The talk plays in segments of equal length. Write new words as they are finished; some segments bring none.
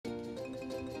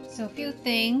So a few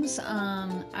things.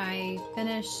 I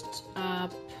finished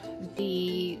up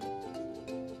the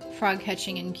frog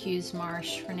hatching in Q's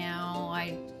Marsh for now.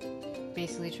 I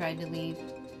basically tried to leave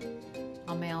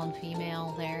a male and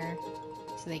female there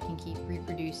so they can keep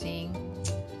reproducing.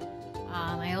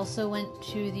 I also went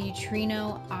to the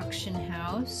Trino auction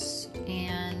house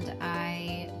and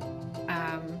I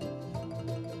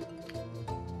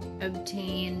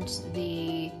obtained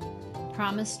the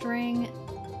promised ring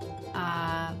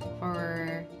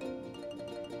for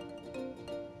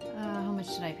how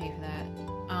much did I pay for that?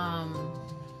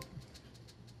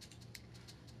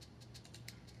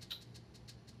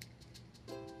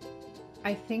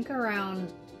 I think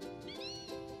around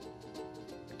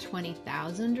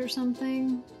 20,000 or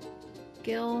something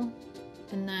gil,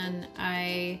 and then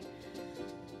I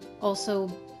also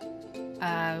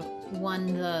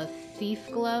won the thief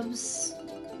gloves,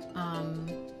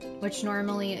 which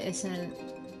normally isn't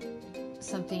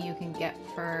something you can get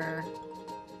for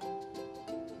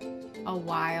a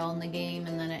while in the game,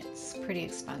 and then it's pretty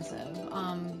expensive.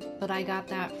 But I got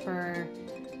that for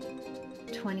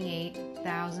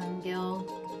 28,000 gil,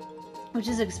 which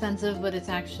is expensive, but it's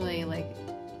actually like,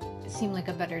 it seemed like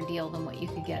a better deal than what you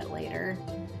could get later.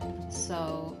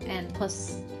 So, and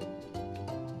plus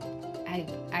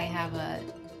I have a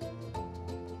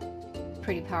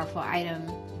pretty powerful item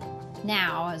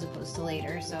now as opposed to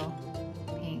later, so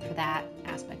paying for that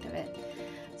aspect of it.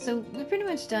 So we've pretty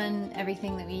much done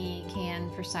everything that we can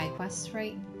for side quests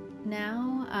right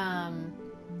now.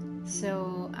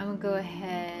 So I'm gonna go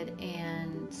ahead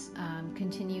and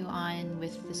continue on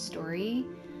with the story.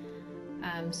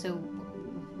 So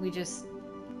we just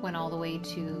went all the way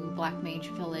to Black Mage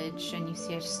Village, and you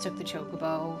see I just took the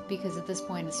chocobo because at this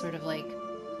point it's sort of like,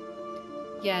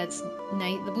 yeah, it's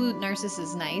nice. The blue Narcissus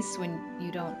is nice when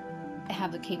you don't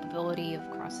have the capability of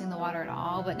crossing the water at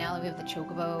all, but now that we have the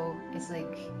chocobo, it's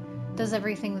like, does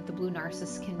everything that the blue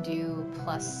Narcissus can do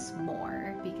plus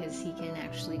more, because he can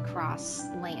actually cross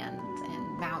land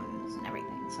and mountains and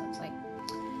everything. So it's like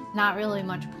not really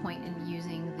much point in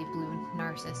using the blue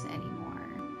Narcissus anymore.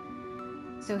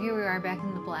 So here we are back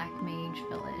in the Black Mage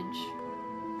Village.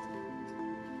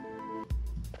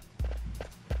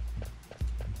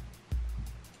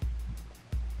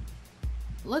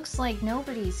 Looks like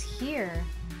nobody's here.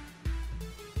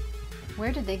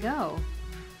 Where did they go?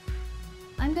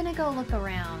 I'm gonna go look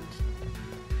around.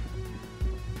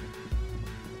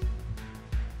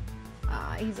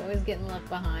 Ah, he's always getting left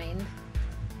behind.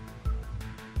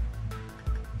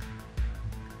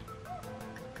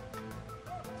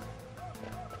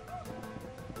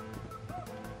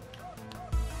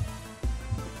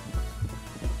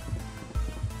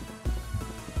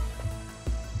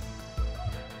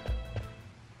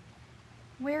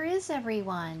 Where is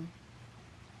everyone?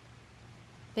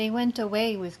 They went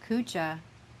away with Kucha.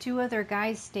 2 other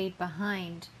guys stayed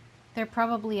behind. They're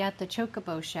probably at the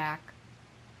Chocobo Shack.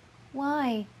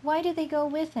 Why? Why did they go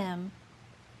with him?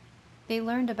 They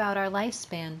learned about our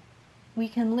lifespan. We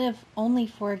can live only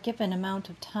for a given amount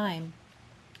of time.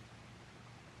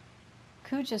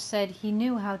 Kucha said he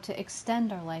knew how to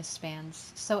extend our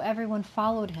lifespans, so everyone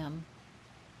followed him.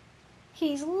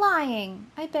 He's lying!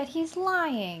 I bet he's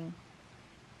lying!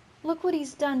 Look what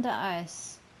he's done to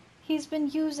us. He's been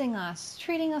using us,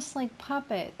 treating us like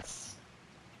puppets.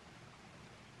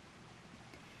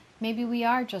 Maybe we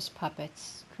are just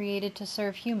puppets, created to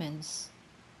serve humans.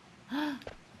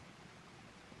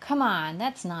 Come on,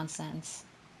 that's nonsense.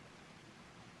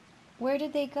 Where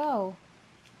did they go?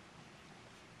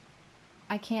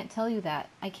 I can't tell you that.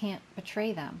 I can't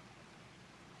betray them.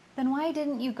 Then why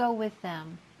didn't you go with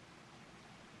them?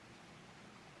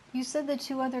 You said the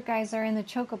 2 other guys are in the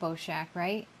Chocobo Shack,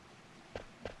 right?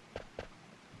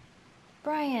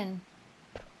 Brian!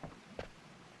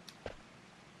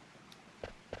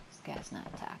 This guy's not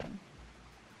attacking.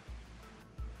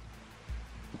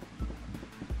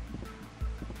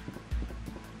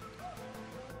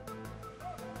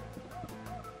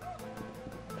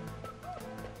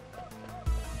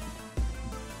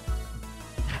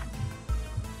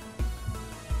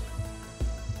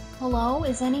 Hello?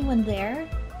 Is anyone there?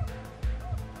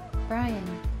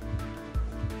 Brian.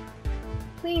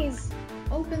 Please,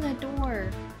 open the door.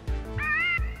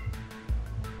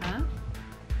 Huh?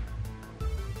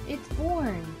 It's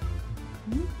Born.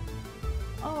 Hmm?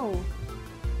 Oh.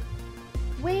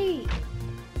 Wait!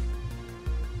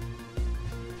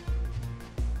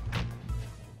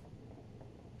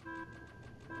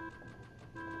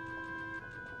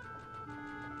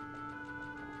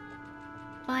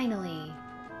 Finally.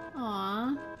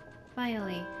 Aww.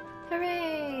 Finally.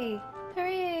 Hooray!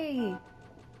 Hooray!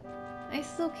 I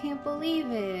still can't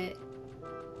believe it.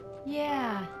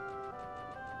 Yeah.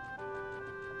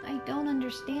 I don't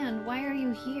understand. Why are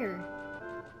you here?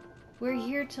 We're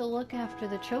here to look after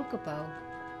the chocobo.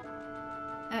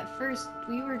 At first,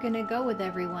 we were gonna go with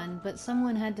everyone, but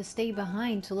someone had to stay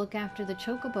behind to look after the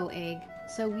chocobo egg,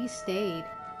 so we stayed.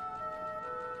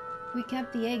 We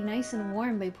kept the egg nice and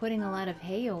warm by putting a lot of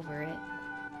hay over it.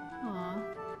 Aw.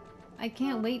 I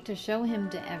can't wait to show him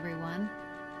to everyone.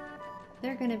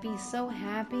 They're gonna be so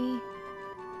happy.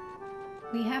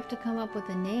 We have to come up with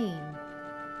a name.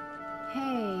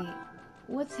 Hey,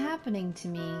 what's happening to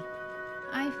me?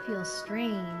 I feel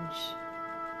strange.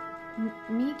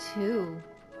 Me too.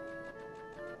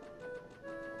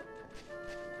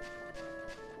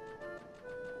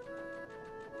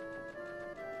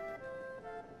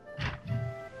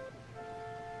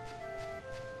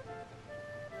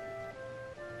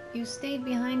 You stayed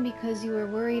behind because you were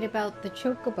worried about the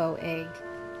chocobo egg.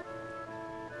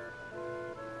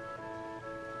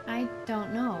 I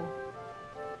don't know.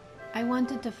 I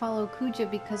wanted to follow Kuja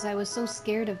because I was so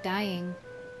scared of dying,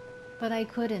 but I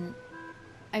couldn't.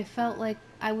 I felt like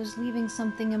I was leaving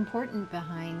something important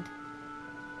behind.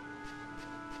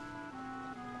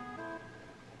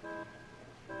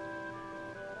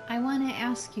 I want to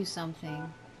ask you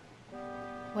something.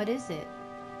 What is it?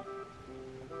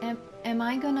 Am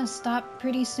I gonna stop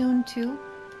pretty soon too?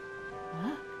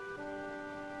 What?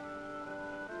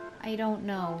 I don't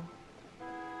know.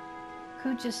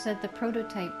 Kuja said the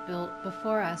prototype built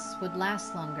before us would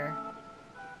last longer.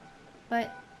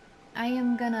 But I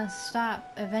am gonna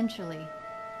stop eventually.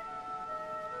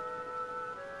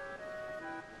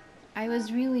 I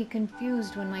was really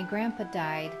confused when my grandpa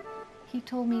died. He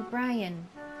told me, Brian,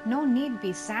 no need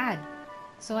be sad.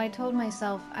 So I told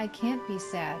myself I can't be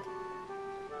sad.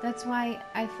 That's why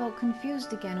I felt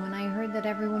confused again when I heard that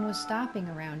everyone was stopping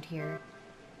around here.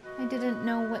 I didn't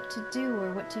know what to do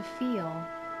or what to feel.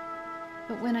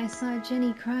 But when I saw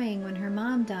Jenny crying when her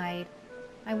mom died,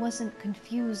 I wasn't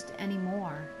confused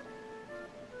anymore.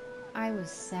 I was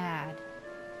sad.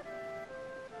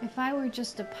 If I were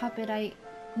just a puppet, I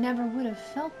never would have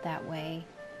felt that way.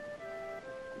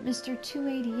 Mr.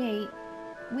 288,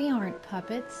 we aren't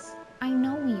puppets. I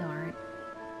know we aren't.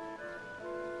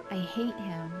 I hate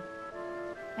him.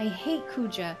 I hate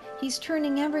Kuja. He's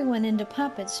turning everyone into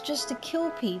puppets just to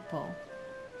kill people.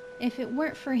 If it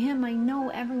weren't for him, I know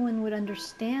everyone would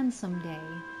understand someday.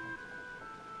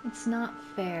 It's not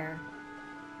fair.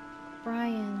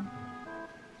 Brian.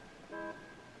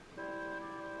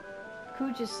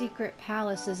 Kuja's secret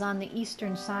palace is on the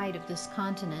eastern side of this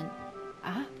continent.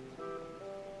 Ah?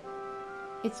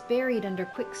 It's buried under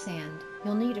quicksand.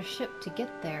 You'll need a ship to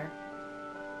get there.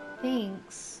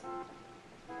 Thanks.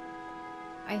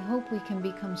 I hope we can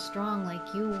become strong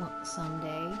like you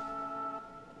someday.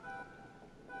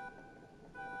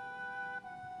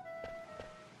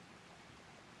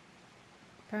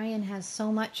 Brian has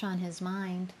so much on his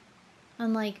mind.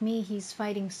 Unlike me, he's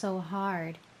fighting so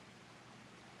hard.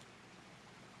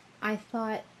 I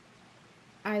thought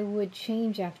I would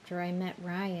change after I met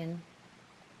Ryan.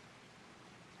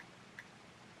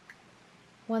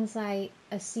 Once I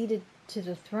acceded to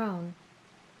the throne.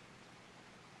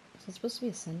 Is it supposed to be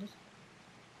ascended?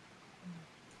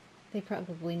 They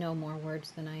probably know more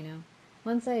words than I know.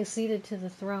 Once I acceded to the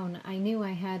throne, I knew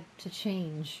I had to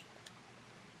change.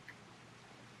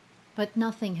 But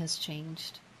nothing has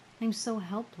changed. I'm so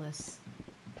helpless.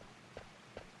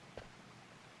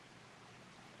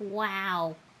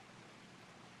 Wow.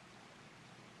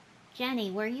 Jenny,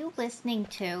 were you listening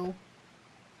to?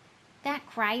 That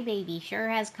crybaby sure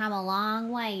has come a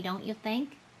long way, don't you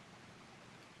think?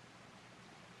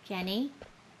 Jenny?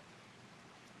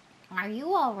 Are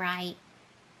you all right?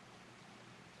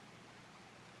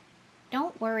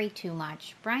 Don't worry too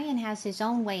much. Brian has his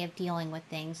own way of dealing with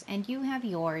things, and you have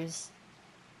yours.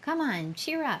 Come on,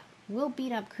 cheer up. We'll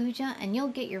beat up Kuja, and you'll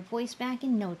get your voice back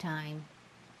in no time.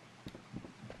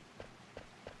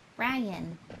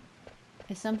 Brian.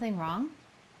 Is something wrong?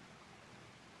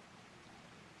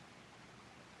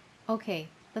 Okay,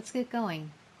 let's get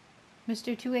going.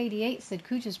 Mr. 288 said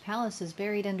Kuja's palace is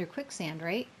buried under quicksand,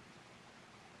 right?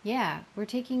 Yeah, we're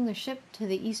taking the ship to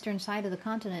the eastern side of the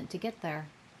continent to get there.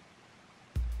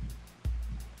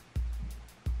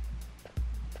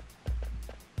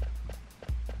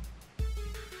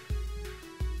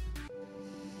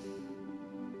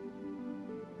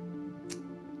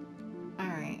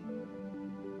 Alright.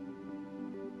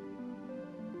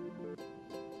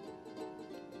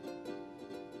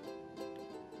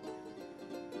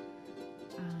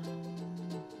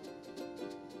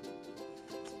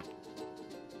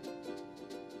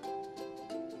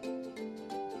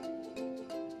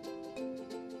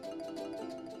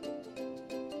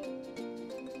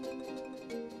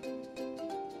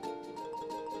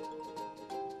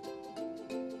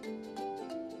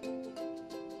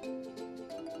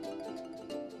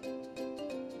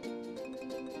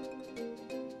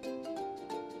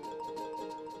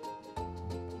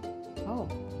 Oh.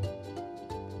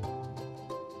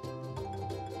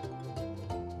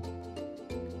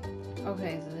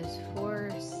 Okay, so there's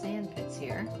 4 sand pits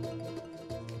here.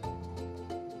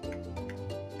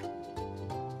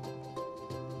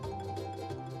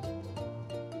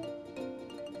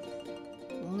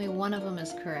 Only one of them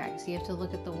is correct, so you have to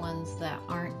look at the ones that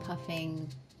aren't puffing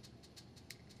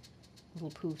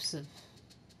little poofs of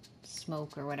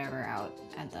smoke or whatever out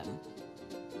at them.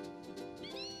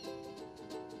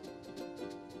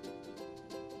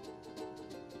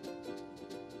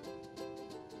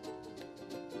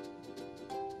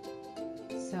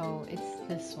 So it's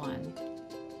this one.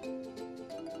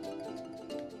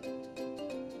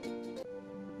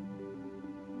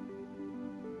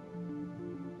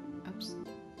 Oops.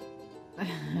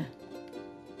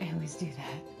 I always do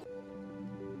that.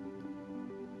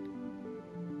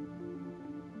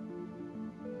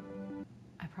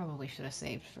 I probably should have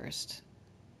saved first.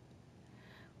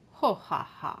 Ho ha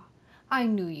ha. I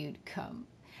knew you'd come.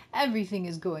 Everything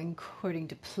is going according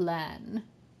to plan.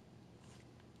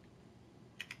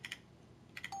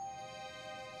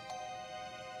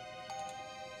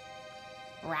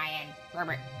 Ryan,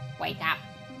 Robert, wake up.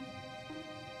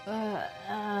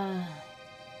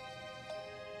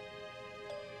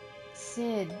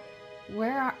 Sid,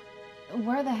 where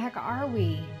the heck are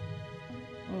we?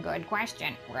 Good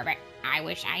question, Robert. I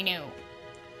wish I knew.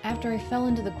 After I fell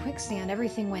into the quicksand,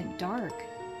 everything went dark.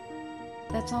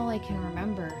 That's all I can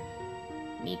remember.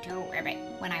 Me too, Robert.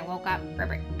 When I woke up,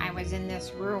 Robert, I was in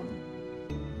this room.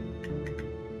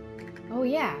 Oh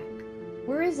yeah.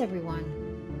 Where is everyone?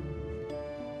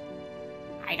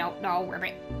 I don't know,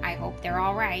 Robert. I hope they're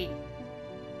all right.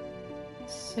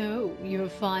 So, you're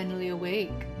finally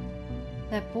awake.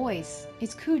 That voice,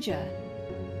 it's Kuja.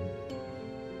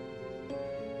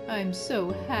 I'm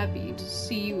so happy to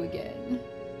see you again.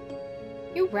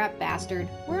 You rat bastard.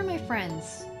 Where are my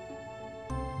friends?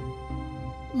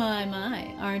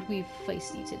 My, aren't we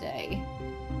feisty today?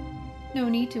 No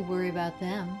need to worry about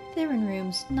them. They're in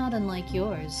rooms not unlike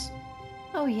yours.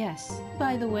 Oh yes,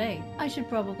 by the way, I should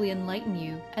probably enlighten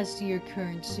you as to your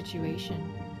current situation.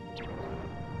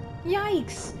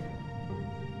 Yikes!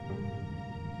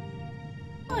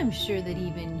 I'm sure that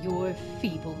even your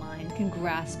feeble mind can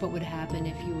grasp what would happen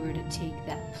if you were to take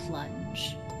that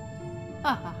plunge.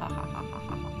 Ha ha ha ha ha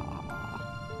ha ha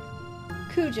ha.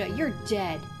 Kuja, you're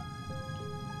dead.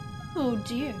 Oh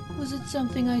dear, was it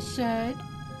something I said?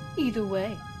 Either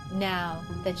way, now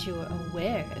that you're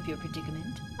aware of your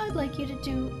predicament, I'd like you to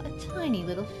do a tiny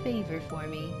little favor for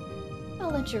me. I'll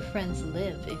let your friends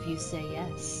live if you say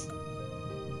yes.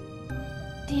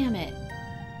 Damn it.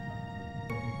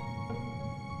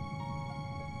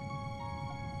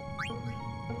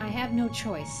 I have no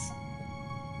choice.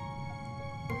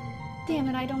 Damn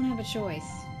it, I don't have a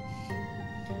choice.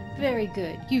 Very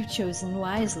good, you've chosen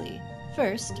wisely.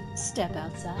 First, step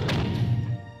outside.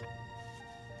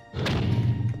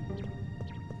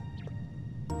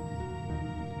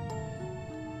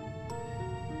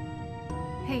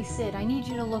 Hey Sid, I need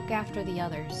you to look after the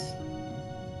others.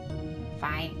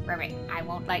 Fine, Ribbit. I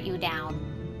won't let you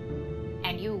down.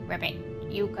 And you, Ribbit,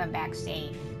 you come back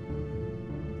safe.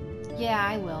 Yeah,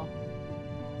 I will.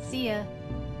 See ya.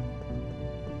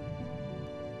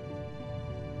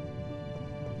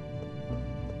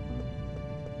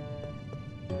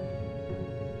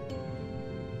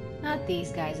 Not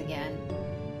these guys again.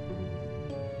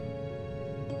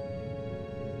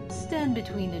 Stand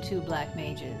between the 2 black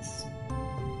mages.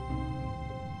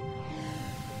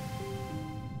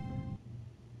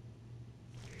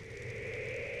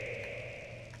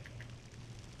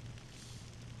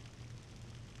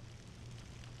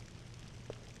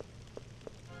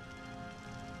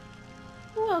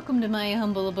 Welcome to my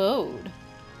humble abode.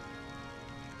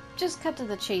 Just cut to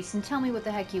the chase and tell me what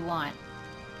the heck you want.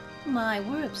 My,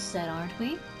 we're upset, aren't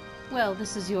we? Well,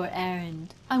 this is your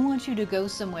errand. I want you to go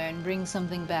somewhere and bring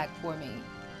something back for me.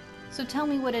 So tell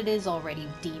me what it is already,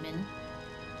 demon.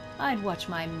 I'd watch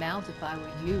my mouth if I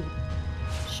were you.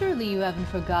 Surely you haven't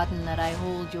forgotten that I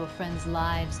hold your friends'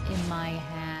 lives in my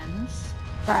hands?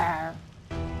 Brr.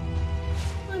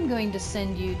 I'm going to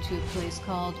send you to a place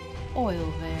called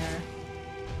Oilvare.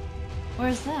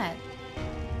 Where's that?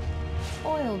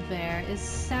 Oilvare is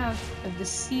south of the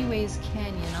Seaways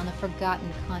Canyon on the Forgotten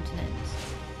Continent.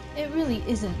 It really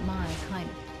isn't my kind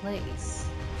of place.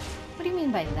 What do you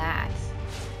mean by that?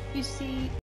 You see,